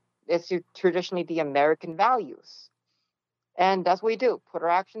what is traditionally the American values. And that's what we do. Put our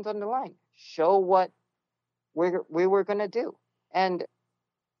actions on the line. Show what we were going to do. And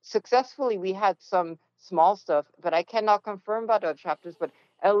successfully, we had some small stuff, but I cannot confirm about other chapters. But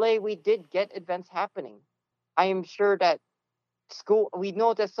LA, we did get events happening. I am sure that we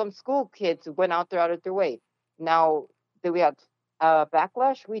know that some school kids went out of their way. Now, did we have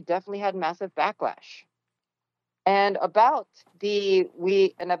backlash? We definitely had massive backlash. And we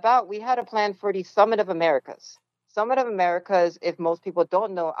had a plan for the Summit of Americas. Summit of Americas, if most people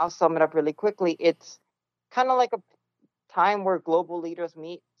don't know, I'll sum it up really quickly. It's kind of like a time where global leaders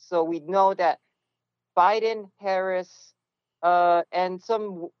meet. So we know that Biden, Harris, and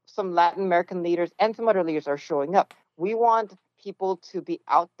some Latin American leaders and some other leaders are showing up. We want people to be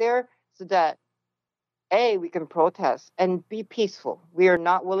out there so that we can protest and be peaceful. We are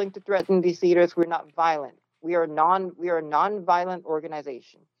not willing to threaten these leaders. We're not violent. We are a non-violent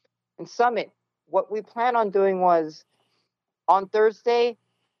organization. And Summit, what we plan on doing was on Thursday,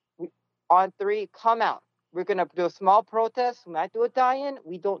 on 3, come out. We're going to do a small protest. We might do a die-in.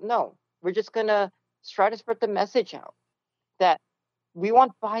 We don't know. We're just going to try to spread the message out that we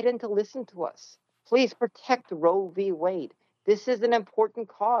want Biden to listen to us. Please protect Roe v. Wade. This is an important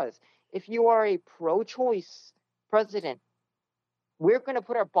cause. If you are a pro-choice president, we're going to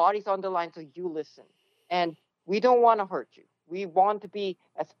put our bodies on the line so you listen. And we don't want to hurt you. We want to be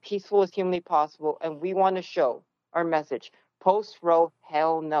as peaceful as humanly possible, and we want to show our message. Post-Roe,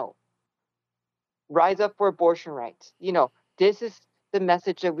 hell no. Rise up for abortion rights. This is the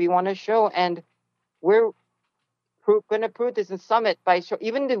message that we want to show, and we're going to prove this in Summit by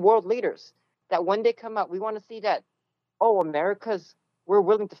even the world leaders that when they come out, we want to see that, we're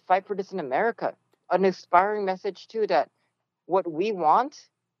willing to fight for this in America. An inspiring message too, that what we want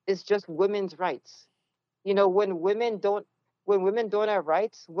is just women's rights. When women don't have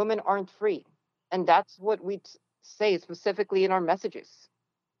rights, women aren't free. And that's what we say specifically in our messages.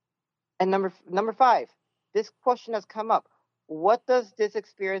 And number 5, this question has come up. What does this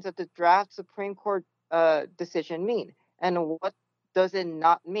experience of the draft Supreme Court decision mean? And what does it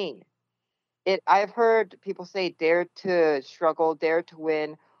not mean? I've heard people say dare to struggle, dare to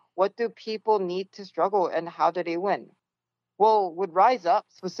win. What do people need to struggle, and how do they win? Well, with Rise Up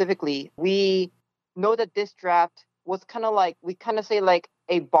specifically, we know that this draft was kind of say like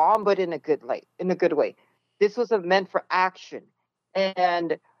a bomb, but in a good way. This was meant for action.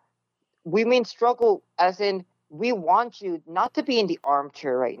 And We mean struggle as in we want you not to be in the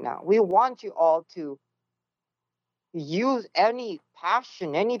armchair right now. We want you all to use any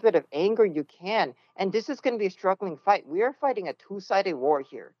passion, any bit of anger you can. And this is going to be a struggling fight. We are fighting a two-sided war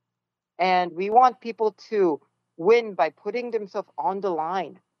here. And we want people to win by putting themselves on the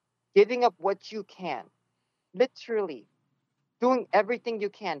line, giving up what you can, literally doing everything you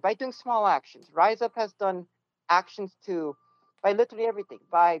can by doing small actions. Rise Up has done actions by literally everything,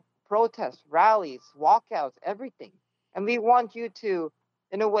 by protests, rallies, walkouts, everything. And we want you to,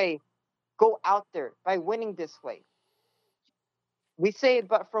 in a way, go out there by winning this way. We say,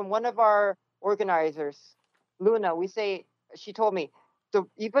 but from one of our organizers, Luna, she told me,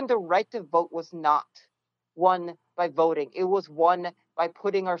 even the right to vote was not won by voting. It was won by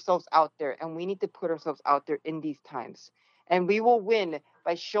putting ourselves out there. And we need to put ourselves out there in these times. And we will win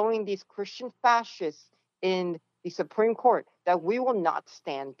by showing these Christian fascists in the Supreme Court that we will not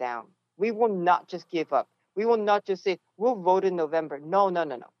stand down. We will not just give up. We will not just say, we'll vote in November. No.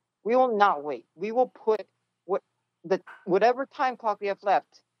 We will not wait. We will put whatever time clock we have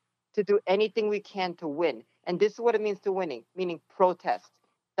left to do anything we can to win. And this is what it means to winning, meaning protests,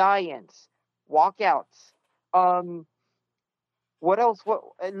 die-ins, walkouts. What else?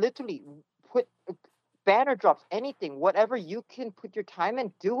 Literally put banner drops, anything, whatever you can put your time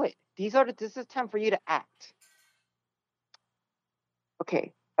and do it. This is time for you to act.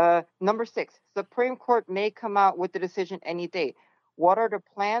 Okay. Number 6, Supreme Court may come out with the decision any day. What are the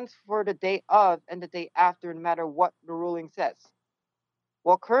plans for the day of and the day after, no matter what the ruling says?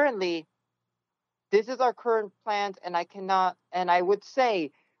 Well, currently, this is our current plans, and I would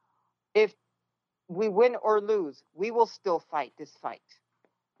say, if we win or lose, we will still fight this fight.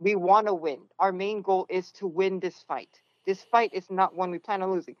 We want to win. Our main goal is to win this fight. This fight is not one we plan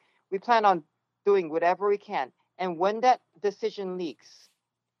on losing. We plan on doing whatever we can. And when that decision leaks,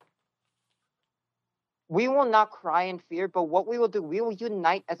 we will not cry in fear, but what we will do, we will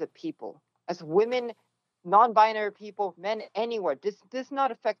unite as a people, as women, non-binary people, men, anywhere. This does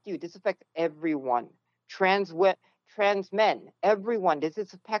not affect you. This affects everyone. Trans men, everyone. This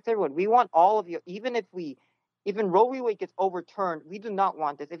affects everyone. We want all of you, even Roe v. Wade gets overturned, we do not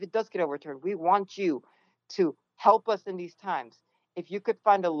want this. If it does get overturned, we want you to help us in these times. If you could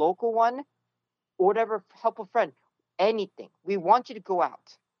find a local one, or whatever, help a friend, anything. We want you to go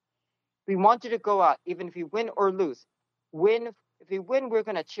out. We want you to go out, even if you win or lose. If we win, we're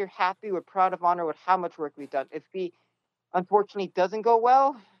going to cheer happy. We're proud of honor with how much work we've done. If we, unfortunately, doesn't go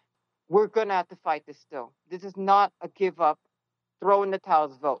well, we're going to have to fight this still. This is not a give up, throw in the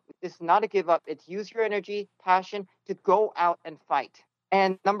towels vote. This is not a give up. It's use your energy, passion to go out and fight.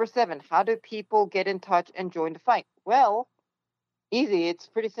 And number 7, how do people get in touch and join the fight? Well, easy. It's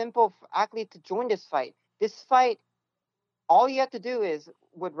pretty simple actually to join this fight. This fight, all you have to do is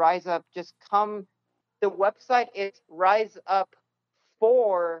would Rise Up, just come. The website is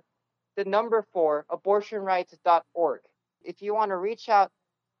riseup4abortionrights.org. If you want to reach out,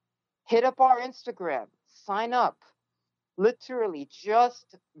 hit up our Instagram, sign up. Literally,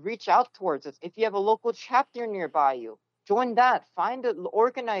 just reach out towards us. If you have a local chapter nearby you, join that. Find the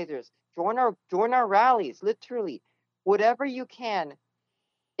organizers. Join our rallies. Literally, whatever you can.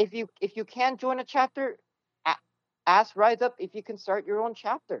 If you can't join a chapter, ask Rise Up if you can start your own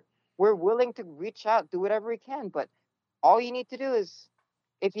chapter. We're willing to reach out, do whatever we can. But all you need to do is,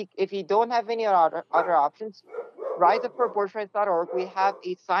 if you don't have any other options, riseup4abortionrights.org. We have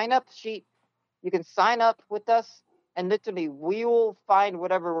a sign up sheet. You can sign up with us, and literally we will find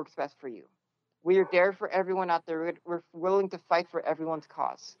whatever works best for you. We are there for everyone out there. We're willing to fight for everyone's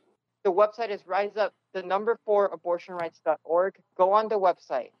cause. The website is riseup4abortionrights.org. Go on the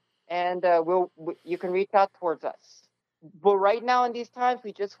website, and you can reach out towards us. But right now in these times,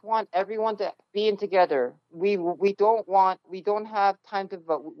 we just want everyone to be in together. We don't have time to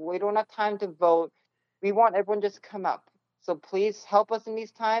vote. We don't have time to vote. We want everyone just to come up. So please help us in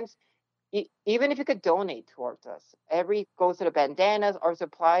these times. Even if you could donate towards us, goes to the bandanas, our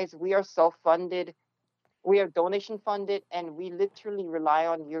supplies. We are self-funded. We are donation funded, and we literally rely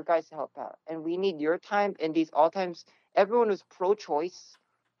on your guys to help out. And we need your time in these all times. Everyone who's pro-choice,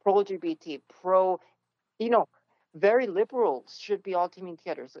 pro-LGBT, very liberal should be all teaming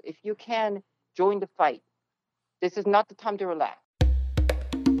together. So if you can, join the fight. This is not the time to relax.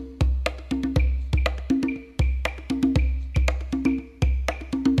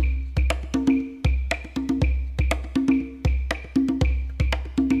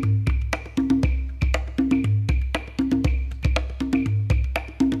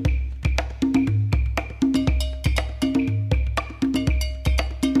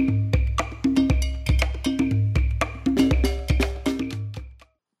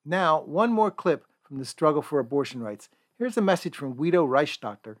 Now, one more clip from the struggle for abortion rights. Here's a message from Guido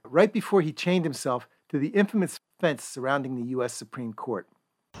Reichsdoktor right before he chained himself to the infamous fence surrounding the U.S. Supreme Court.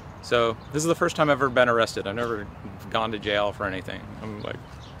 So this is the first time I've ever been arrested. I've never gone to jail for anything. I'm like,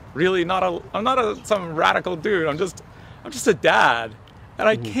 really I'm not some radical dude. I'm just a dad, and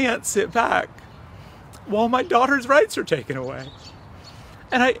I can't sit back while my daughter's rights are taken away.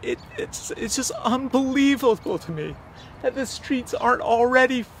 And it's just unbelievable to me that the streets aren't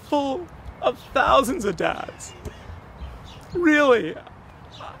already full of thousands of dads. Really,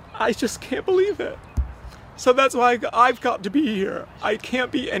 I just can't believe it. So that's why I've got to be here. I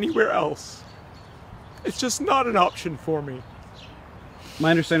can't be anywhere else. It's just not an option for me. My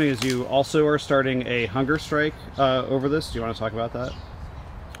understanding is you also are starting a hunger strike over this. Do you want to talk about that?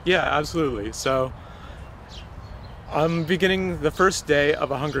 Yeah, absolutely. So I'm beginning the first day of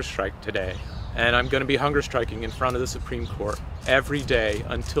a hunger strike today, and I'm going to be hunger striking in front of the Supreme Court every day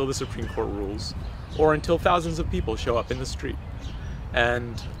until the Supreme Court rules, or until thousands of people show up in the street.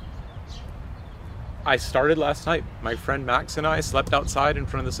 And I started last night. My friend Max and I slept outside in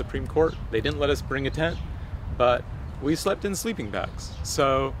front of the Supreme Court. They didn't let us bring a tent, but we slept in sleeping bags.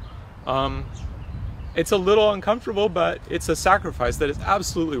 So it's a little uncomfortable, but it's a sacrifice that is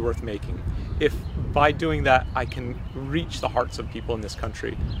absolutely worth making. If by doing that, I can reach the hearts of people in this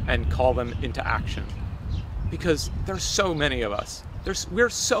country and call them into action. Because there's so many of us. We're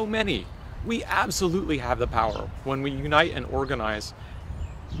so many. We absolutely have the power. When we unite and organize,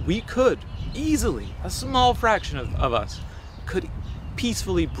 we could easily, a small fraction of us, could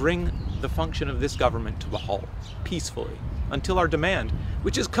peacefully bring the function of this government to a halt, peacefully, until our demand,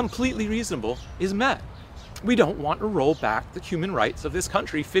 which is completely reasonable, is met. We don't want to roll back the human rights of this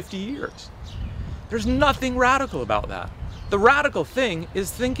country 50 years. There's nothing radical about that. The radical thing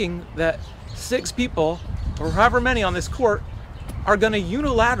is thinking that 6 people, or however many on this court, are going to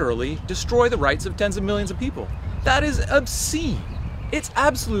unilaterally destroy the rights of tens of millions of people. That is obscene. It's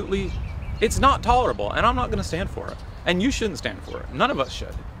not tolerable, and I'm not going to stand for it. And you shouldn't stand for it. None of us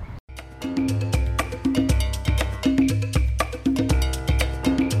should.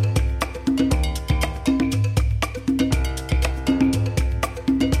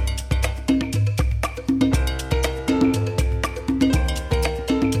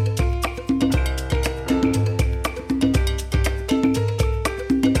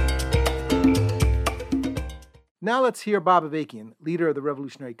 Now let's hear Bob Avakian, leader of the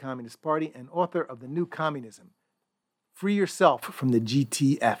Revolutionary Communist Party and author of The New Communism. Free yourself from the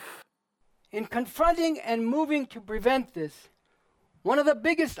GTF. In confronting and moving to prevent this, one of the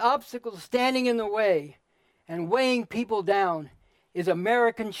biggest obstacles standing in the way and weighing people down is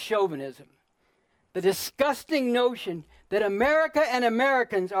American chauvinism. The disgusting notion that America and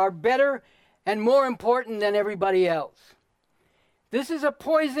Americans are better and more important than everybody else. This is a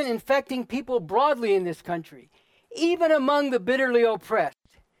poison infecting people broadly in this country, even among the bitterly oppressed.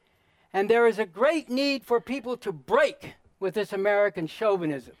 And there is a great need for people to break with this American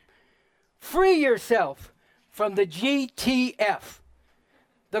chauvinism. Free yourself from the GTF,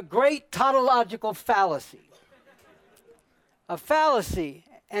 the great tautological fallacy. A fallacy,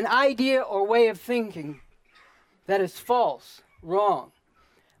 an idea or way of thinking that is false, wrong.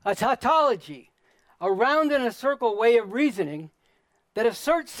 A tautology, a round in a circle way of reasoning that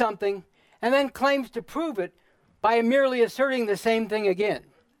asserts something and then claims to prove it by merely asserting the same thing again.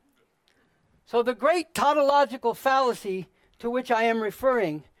 So the great tautological fallacy to which I am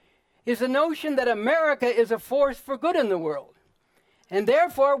referring is the notion that America is a force for good in the world, and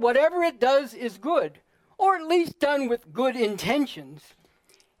therefore whatever it does is good, or at least done with good intentions,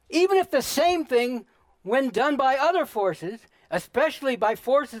 even if the same thing, when done by other forces, especially by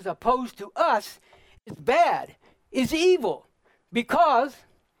forces opposed to us, is bad, is evil, because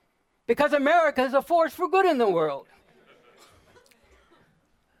America is a force for good in the world.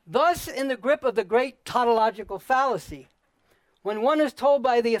 Thus, in the grip of the great tautological fallacy, when one is told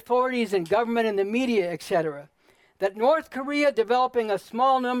by the authorities and government and the media, etc., that North Korea developing a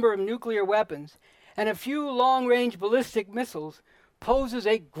small number of nuclear weapons and a few long-range ballistic missiles poses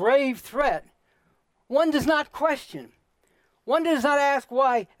a grave threat, one does not question. One does not ask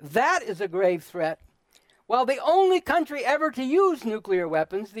why that is a grave threat, while the only country ever to use nuclear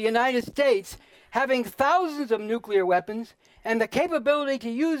weapons, the United States, having thousands of nuclear weapons and the capability to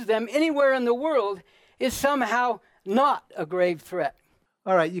use them anywhere in the world, is somehow not a grave threat.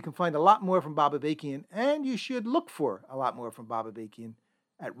 All right, you can find a lot more from Bob Avakian, and you should look for a lot more from Bob Avakian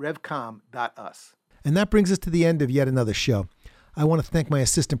at revcom.us. And that brings us to the end of yet another show. I want to thank my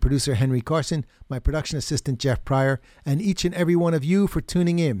assistant producer, Henry Carson, my production assistant, Jeff Pryor, and each and every one of you for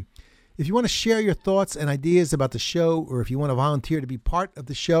tuning in. If you want to share your thoughts and ideas about the show, or if you want to volunteer to be part of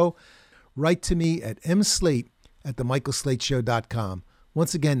the show, write to me at mslate@themichaelslateshow.com.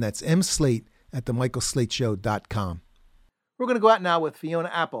 Once again, that's mslate@themichaelslateshow.com. We're going to go out now with Fiona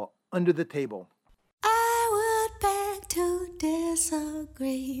Apple, Under the Table. I would beg to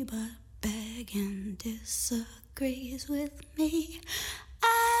disagree, but begging disagrees with me.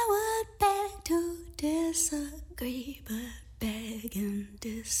 I would beg to disagree, but begging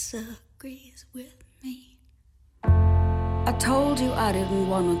disagrees with me. I told you I didn't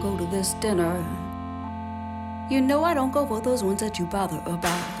want to go to this dinner. You know I don't go for those ones that you bother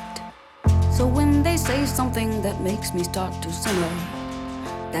about. So when they say something that makes me start to simmer,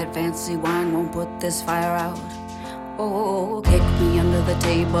 that fancy wine won't put this fire out. Oh, kick me under the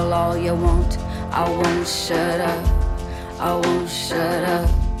table all you want. I won't shut up. I won't shut up.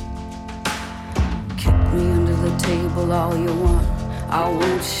 Kick me under the table all you want. I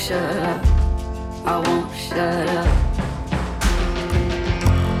won't shut up. I won't shut up.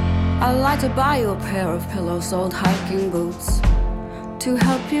 I'd like to buy you a pair of pillow-soled hiking boots to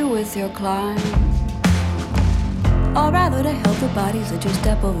help you with your climb, or rather to help the bodies that you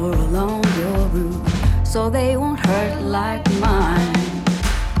step over along your route, so they won't hurt like mine.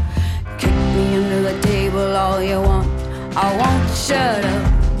 Kick me under the table all you want. I won't shut up.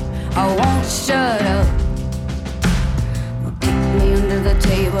 I won't shut up. Kick me under the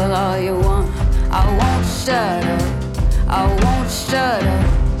table all you want. I won't shut up. I won't shut up.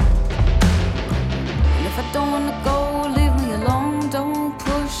 And if I don't wanna go, leave me alone. Don't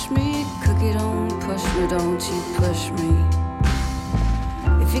push me, cookie, don't push me, don't you push me.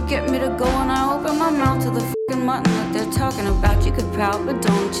 If you get me to go and I open my mouth to the fucking mutton that they're talking about, you could pout, but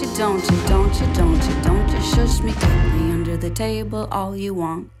don't you, don't you, don't you, don't you, don't you shush me. Kick me under the table all you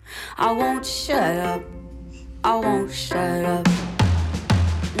want. I won't shut up. I won't shut up.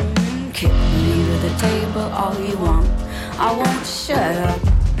 Kick me under the table all you want. I won't shut up.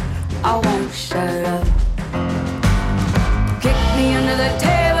 I won't shut up. Kick me under the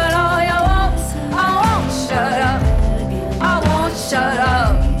table all you want. I won't shut up. I won't shut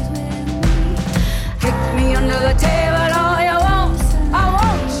up. Kick me under the table all you want. I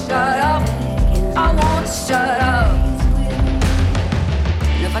won't shut up. I won't shut up.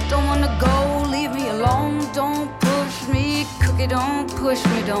 And if I don't wanna go, leave me alone. Don't push me, cookie, don't push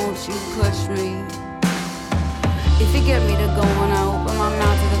me, don't you push me. If you get me to go and I open my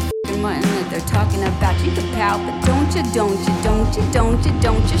mouth to the fucking mutton that they're talking about, you can pout, but don't you, don't you, don't you, don't you,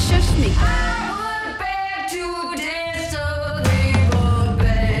 don't you shush me.